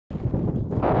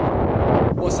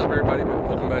What's up, everybody?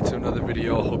 Welcome back to another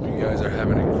video. Hope you guys are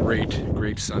having a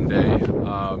great Sunday.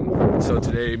 So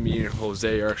today me and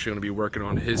Jose are actually going to be working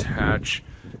on his hatch,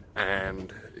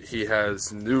 and he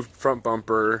has new front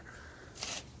bumper.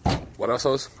 What else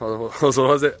was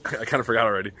it? I kind of forgot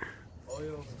already.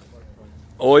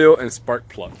 Oil and spark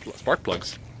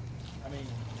plugs. I mean,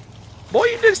 boy,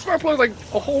 you did spark plugs like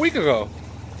a whole week ago.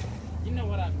 You know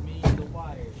what I mean? The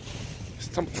wires.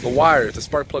 The wires, the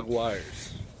spark plug wires.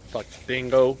 Fuck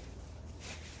bingo.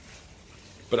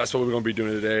 But that's what we're going to be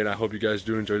doing today, and I hope you guys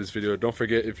do enjoy this video. Don't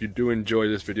forget, if you do enjoy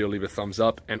this video, leave a thumbs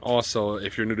up, and also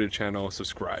if you're new to the channel,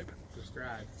 subscribe.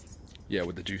 Yeah,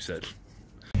 what the Jew said.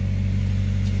 I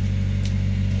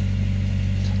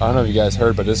don't know if you guys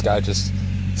heard, but this guy just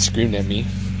screamed at me.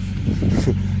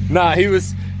 Nah,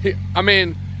 I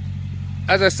mean,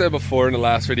 as I said before in the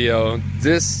last video,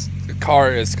 this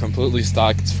car is completely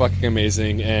stock. It's fucking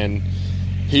amazing, and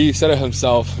he said it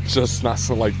himself just not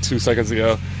so like 2 seconds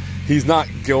ago. He's not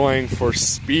going for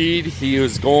speed, he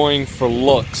is going for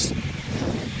looks.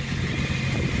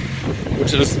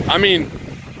 Which is, I mean,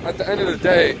 at the end of the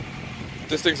day,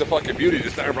 this thing's a fucking beauty.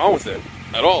 There's nothing wrong with it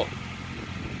at all.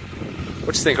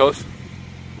 What you think, host?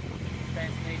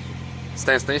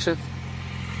 Stance Nation?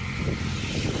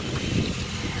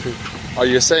 Are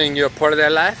you saying you're a part of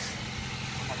that life?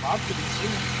 I'm about to be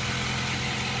soon.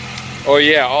 Oh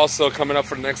yeah, also coming up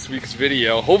for next week's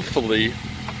video, hopefully,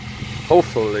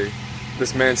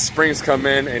 this man's springs come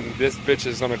in and this bitch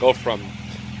is gonna go from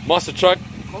monster truck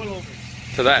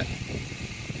to that.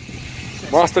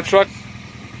 Monster truck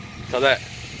to that.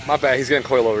 My bad, he's getting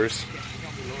coilovers.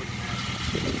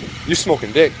 You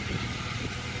smoking dick.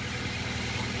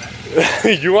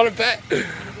 You want to bet?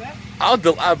 I'll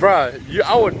bro.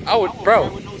 I would,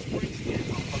 bro.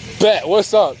 Bet.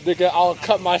 What's up, nigga? I'll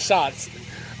cut my shots.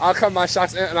 I'll cut my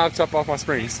shots and I'll chop off my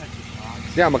springs.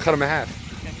 Yeah, I'm gonna cut them in half.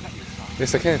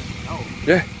 Yes, I can. No.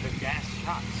 Yeah. The gas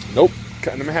shots. Nope.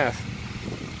 Cutting them in half.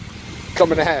 Cut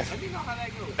them in half. Let me know how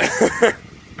that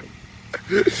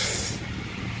goes.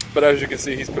 But as you can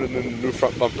see, he's putting in the new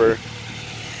front bumper.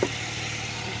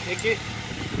 Take it.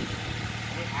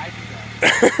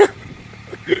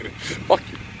 Fuck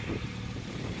you.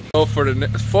 So for the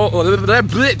next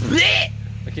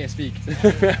I can't speak.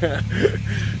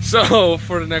 So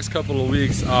for the next couple of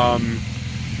weeks,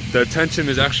 the attention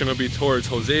is actually going to be towards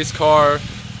Jose's car.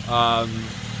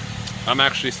 I'm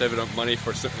actually saving up money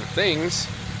for certain things,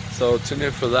 so tune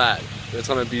in for that. There's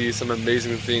going to be some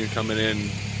amazing things coming in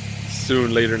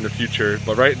soon later in the future.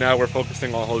 But right now we're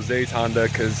focusing on Jose's Honda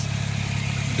because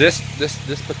this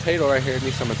potato right here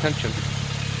needs some attention,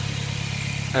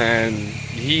 and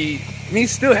he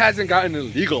still hasn't gotten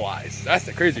it legalized. That's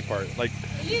the crazy part. Like,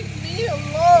 leave me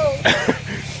alone.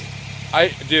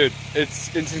 Dude,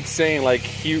 it's insane. Like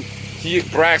he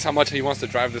brags how much he wants to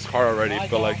drive this car already,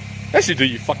 but like, yes you do,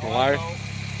 you fucking liar.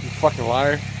 You fucking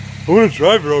liar. I want to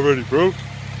drive it already, bro.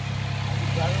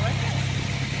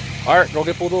 Alright, go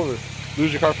get pulled over.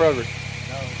 Lose your car forever.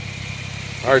 No.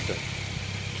 Alright then.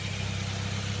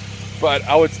 But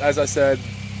as I said,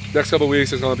 next couple of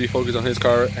weeks is going to be focused on his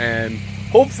car, and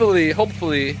hopefully,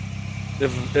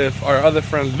 if our other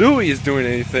friend Louis is doing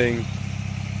anything,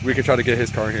 we can try to get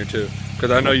his car in here too. Because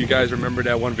I know you guys remember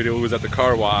that one video who was at the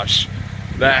car wash.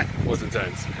 That was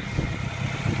intense.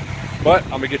 But I'm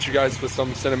going to get you guys with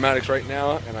some cinematics right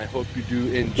now, and I hope you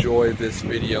do enjoy this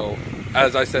video.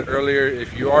 As I said earlier,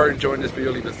 if you are enjoying this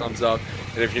video, leave a thumbs up.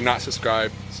 And if you're not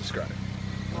subscribed, subscribe.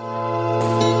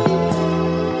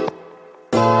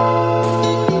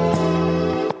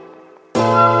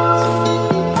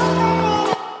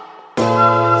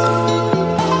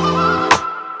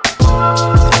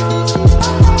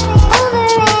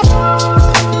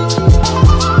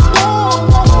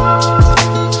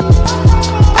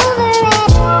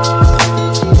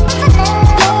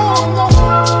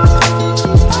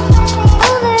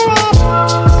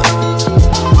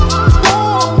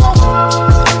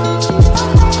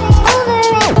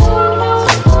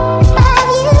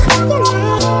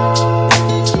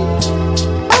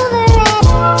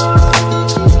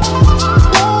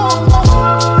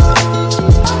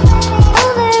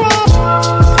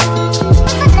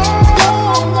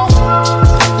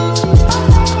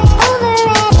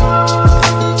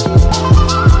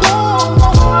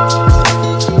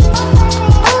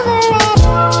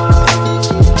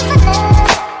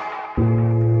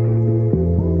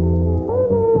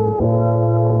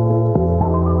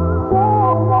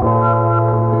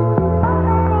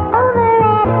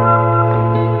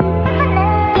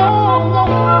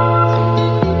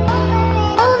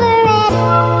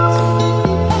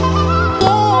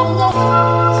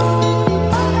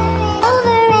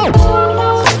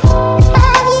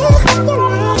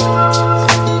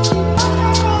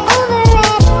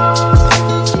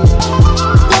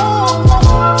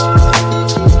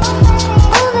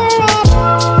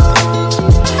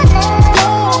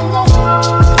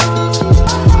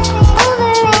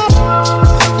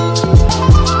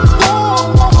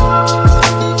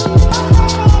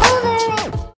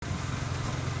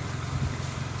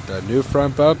 New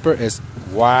front bumper is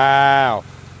wow.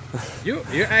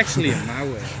 You're actually in my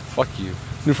way. Fuck you.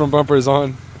 New front bumper is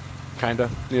on. Kinda.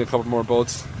 Need a couple more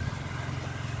bolts.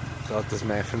 So let this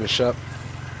man finish up.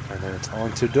 And then it's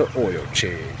on to the oil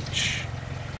change.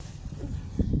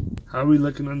 How are we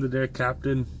looking under there,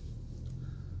 Captain?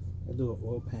 I'll do an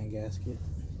oil pan gasket.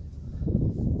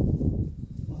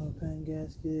 Oil pan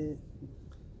gasket.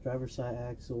 Driver's side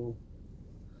axle.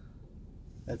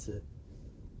 That's it.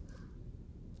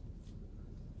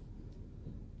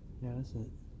 Yeah, that's it.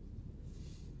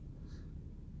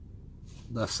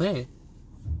 That's it?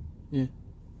 Yeah,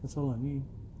 that's all I need.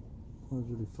 I was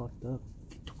really fucked up.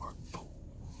 Get to work, fool.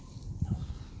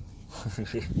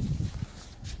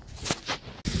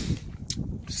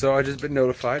 So I just been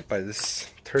notified by this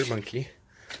turd monkey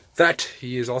that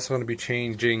he is also going to be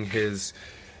changing his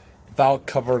valve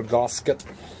cover gasket.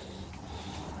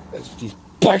 Let's get these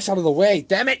bikes out of the way,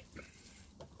 damn it!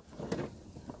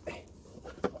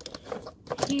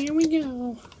 Here we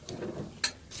go.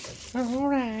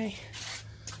 Alright.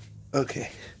 Okay.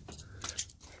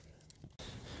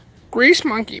 Grease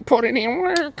monkey put it in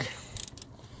work.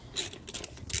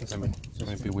 That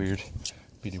might be weird.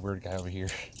 Be the weird guy over here.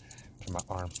 To my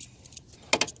arm.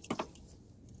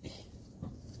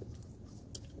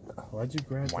 Why'd you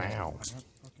grab that? Wow. I'm not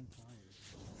fucking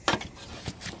tired.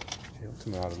 Hey, don't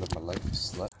tell me how to live my life, you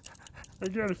slut. I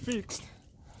got it fixed.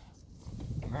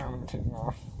 Now I'm gonna take it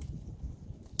off.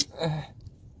 Yeah,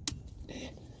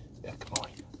 come on.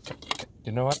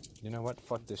 You know what? You know what?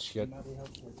 Fuck this shit.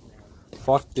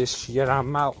 Fuck this shit.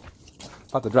 I'm out.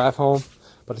 About to drive home.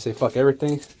 About to say fuck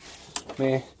everything.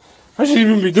 Man, I shouldn't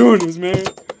even be doing this, man.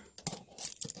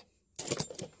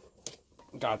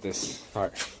 Got this.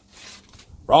 Alright.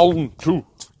 Round 2.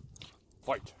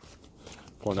 Fight.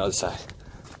 Go on the other side.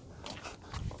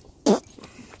 Hello.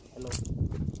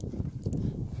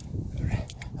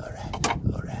 Alright.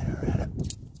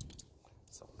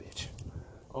 Son of a bitch.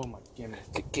 Oh my goodness.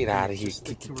 Get out of here.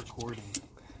 Stick to recording.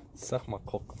 Suck my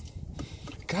cock.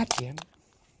 God damn it.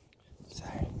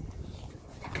 Sorry.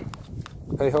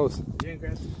 Hey, host. You didn't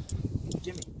grab it.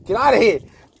 Gimme. Get out of here.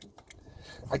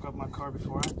 I got my car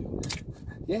before I do.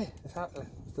 Yeah, that's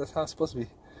how it's supposed to be.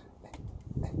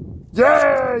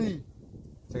 Yay!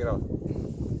 Take it out.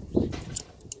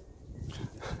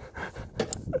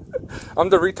 I'm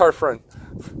the retard friend.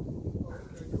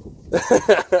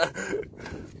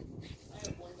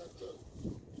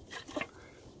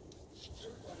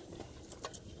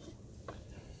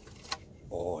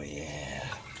 Oh yeah.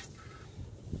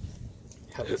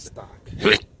 Hella stock.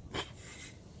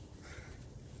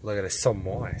 Look at it, so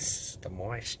moist. The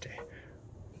moisture.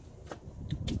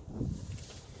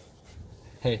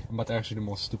 Hey, I'm about to ask you the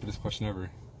most stupidest question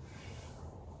ever.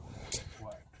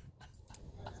 What?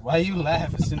 Why you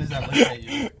laugh as soon as I look at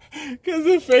you? Because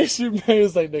the face you made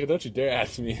is like, nigga, don't you dare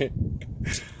ask me it.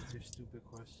 It's your stupid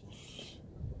question.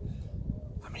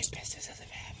 How many pistols does it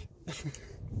have?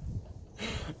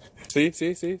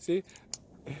 See?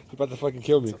 You're about to fucking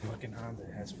kill me. It's a fucking Honda.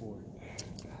 It has 4.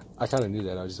 I kind of knew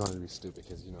that. I just wanted to be stupid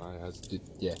because, you know,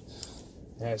 yeah. It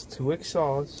has 2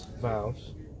 exhaust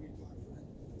valves.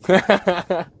 You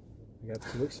got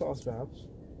 2 exhaust valves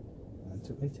and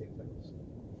 2 intake valves.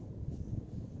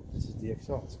 This is the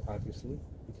exhaust, obviously,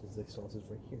 because the exhaust is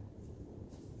right here.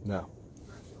 No.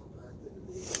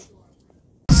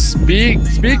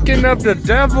 Speaking of the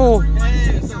devil.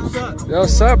 Hey, what's up? Yo,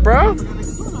 what's up, bro?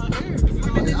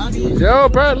 Yo,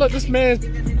 bro, look, this man,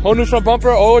 whole new front bumper,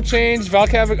 oil change,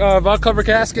 valve cover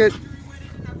gasket.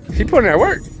 He putting in that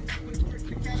work.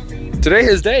 Today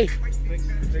his day.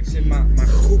 Fixing my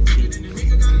hoop.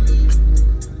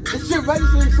 This shit ready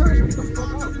for insurance. Get the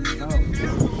fuck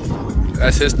out.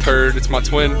 That's his turd. It's my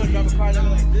twin. What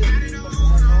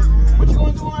you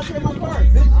gonna do when I trade my car,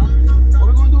 bitch? What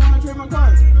we gonna do when I trade my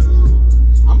car?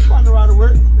 I'm finding a ride to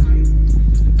work.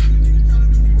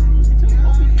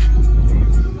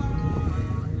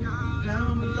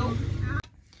 Down below.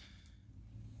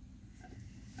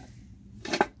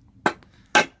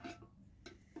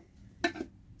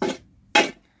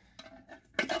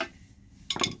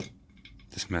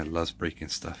 This man loves breaking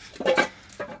stuff. What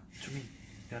you mean?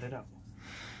 Got it out.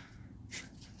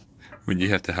 When you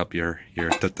have to help your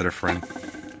friend.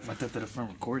 I thought that from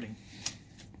recording.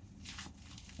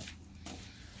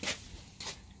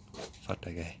 Fuck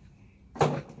that guy.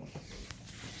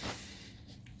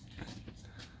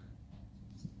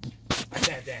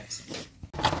 That dance.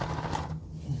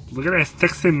 Look at that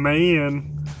sexy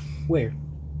man. Where?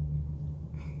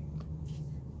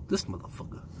 This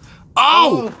motherfucker.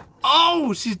 Oh!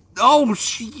 Oh,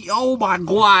 oh my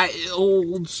god.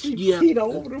 Oh, shit. Feet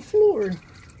all over the floor.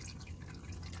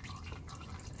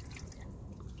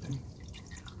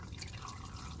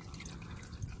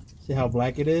 See how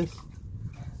black it is?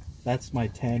 That's my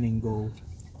tanning gold.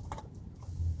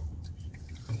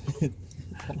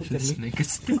 This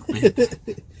nigga's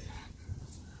stupid.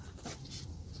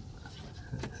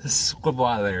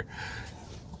 Squabble.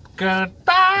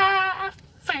 Goodbye,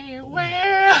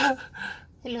 farewell.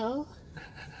 Hello,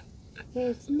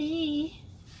 it's me.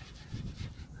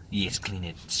 Yes, clean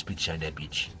it. Spit shine that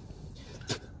bitch.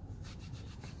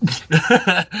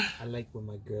 I like when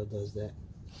my girl does that.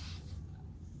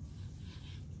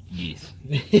 Yes.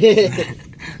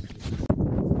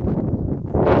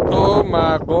 Oh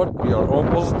my god, we are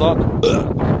almost done.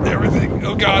 Everything.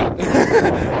 Oh god.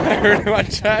 I hurt my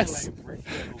chest.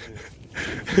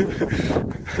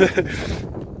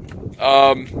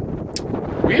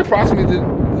 We approximately did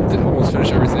almost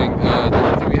finish everything. The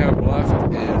only thing we have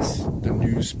left is the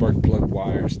new spark plug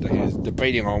wires that he's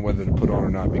debating on whether to put on or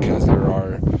not, because there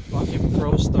are Fucking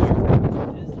Pro Star.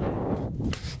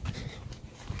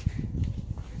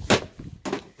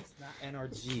 It's not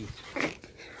NRG.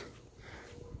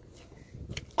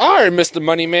 Alright, Mr.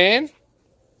 Money Man.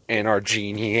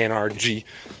 NRG, NRG.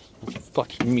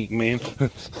 Fucking meat, man.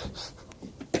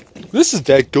 This is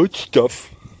that good stuff.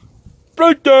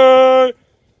 Brother!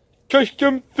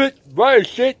 Custom fit wire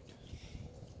set.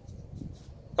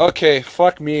 Okay,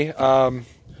 fuck me. Juego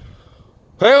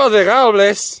de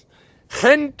cables.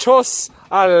 Gentos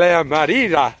a la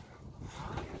marida.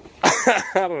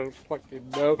 I don't fucking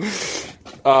know.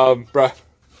 Bruh.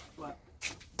 What?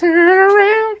 Turn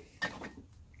around.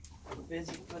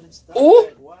 Busy putting stuff. Oh!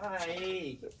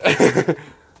 Why?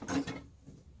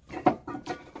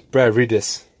 Bruh, read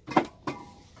this.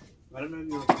 I don't know if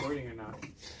you're recording or not.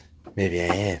 Maybe I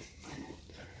am.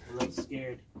 I'm a little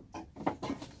scared.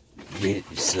 Read it,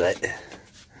 you slut.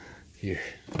 Here.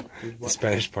 The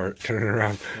Spanish part. Turn it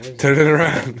around. What is Turn it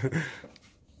around.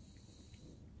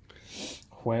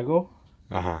 Juego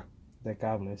Uh-huh. de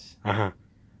cables. Uh-huh.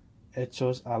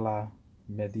 Hechos a la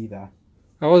medida.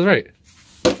 I was right.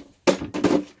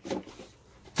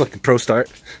 Fucking pro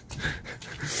start.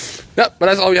 Yep, but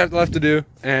that's all we have left to do.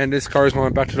 And this car is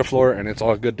going back to the floor and it's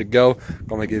all good to go. I'm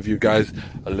gonna give you guys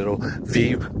a little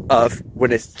view of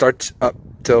when it starts up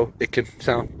so it can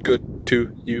sound good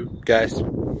to you guys.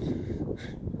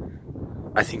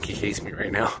 I think he hates me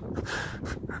right now.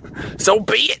 So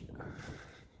be it!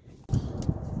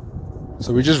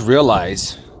 So we just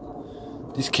realized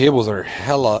these cables are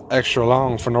hella extra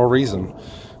long for no reason.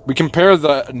 We compare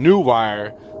the new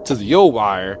wire to the old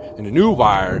wire, and the new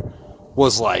wire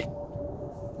was like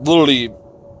literally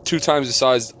 2 times the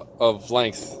size of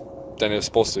length than it was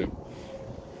supposed to.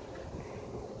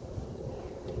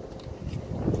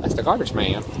 That's the garbage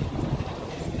man.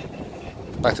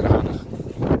 Back to the Honda.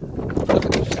 Look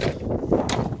at this.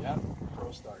 Yeah,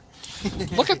 Pro Start.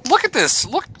 Look at this.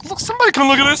 Look, somebody come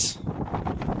look at this.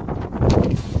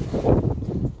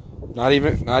 Not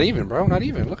even, bro. Not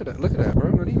even. Look at that, bro.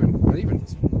 Not even. There you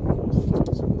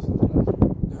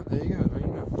go. There you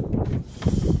go.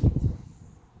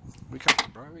 We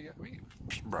got, bro.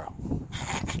 Bro.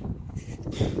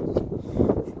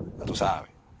 Ya tú sabes.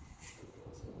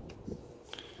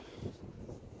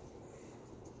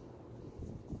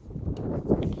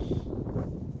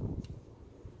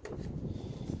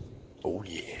 Oh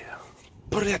yeah.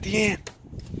 Put it at the end.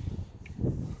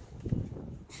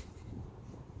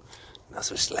 Now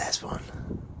switch to the last one.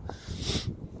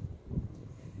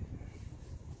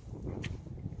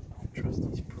 I don't trust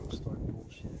these Pro Start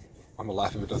bullshit. I'm gonna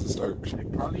laugh if it doesn't start. They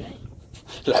probably ain't.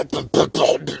 That's It's the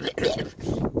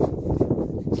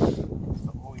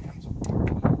OEM's fault.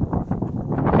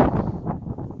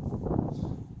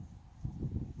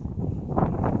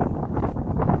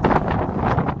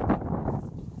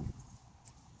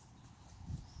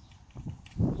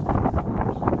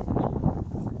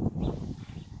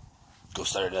 Go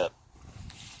start it up.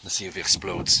 Let's see if it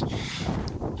explodes.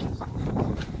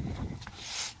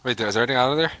 Wait there, is everything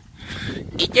out of there?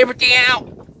 Get everything out.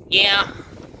 Yeah.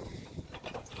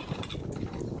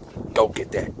 Go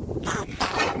get that.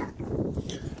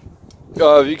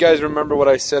 If you guys remember what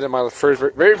I said in my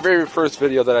very first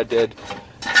video that I did,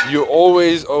 you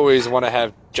always want to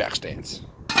have jack stands,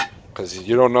 because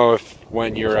you don't know if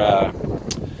when you're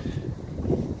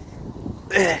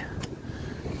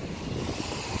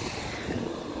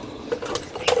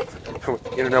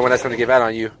you don't know when that's going to give out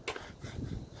on you.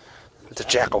 It's a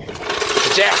jackal.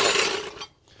 It's a jackal.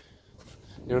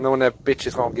 You don't know when that bitch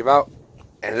is going to give out,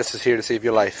 and this is here to save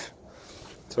your life.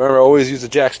 So remember, always use the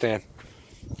jack stand.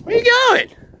 Where you going?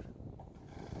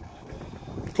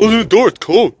 Close the door, it's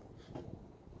cold.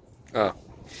 Oh.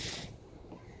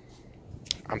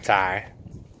 I'm tired.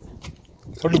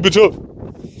 Start this bitch up.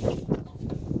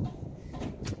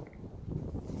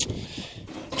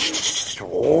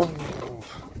 Oh.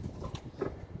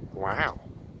 Wow.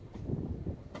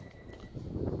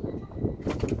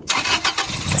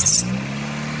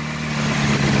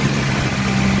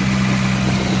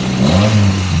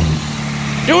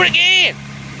 Do it again!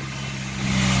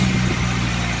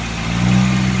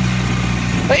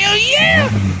 Hell yeah!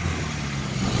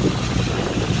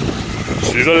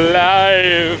 She's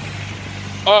alive.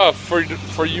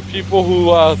 For you people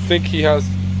who think he has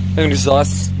an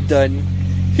exhaust done,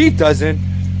 he doesn't.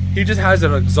 He just has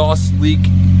an exhaust leak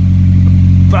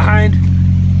behind.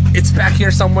 It's back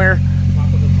here somewhere.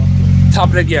 Top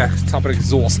of the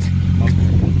exhaust. What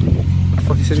the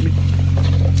fuck you said to me?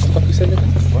 What the fuck you said to me?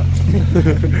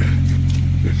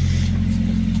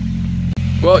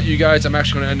 Well, you guys, I'm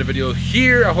actually going to end the video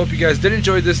here. I hope you guys did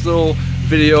enjoy this little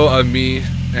video of me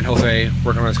and Jose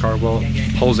working on his car. Well,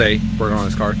 Jose working on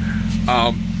his car.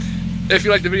 If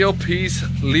you liked the video, please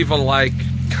leave a like,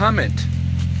 comment,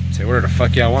 say whatever the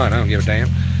fuck y'all want. I don't give a damn.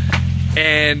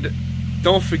 And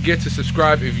don't forget to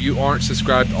subscribe if you aren't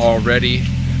subscribed already.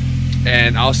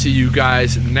 And I'll see you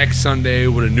guys next Sunday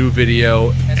with a new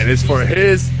video. And it's for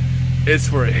his.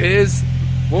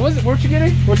 What was it? What you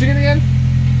getting? What you getting again?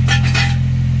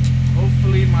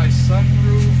 Hopefully my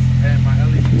sunroof and my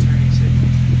LED turning signal.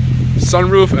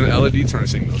 Sunroof and LED turn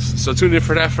signals. So tune in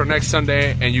for that for next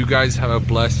Sunday, and you guys have a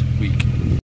blessed week.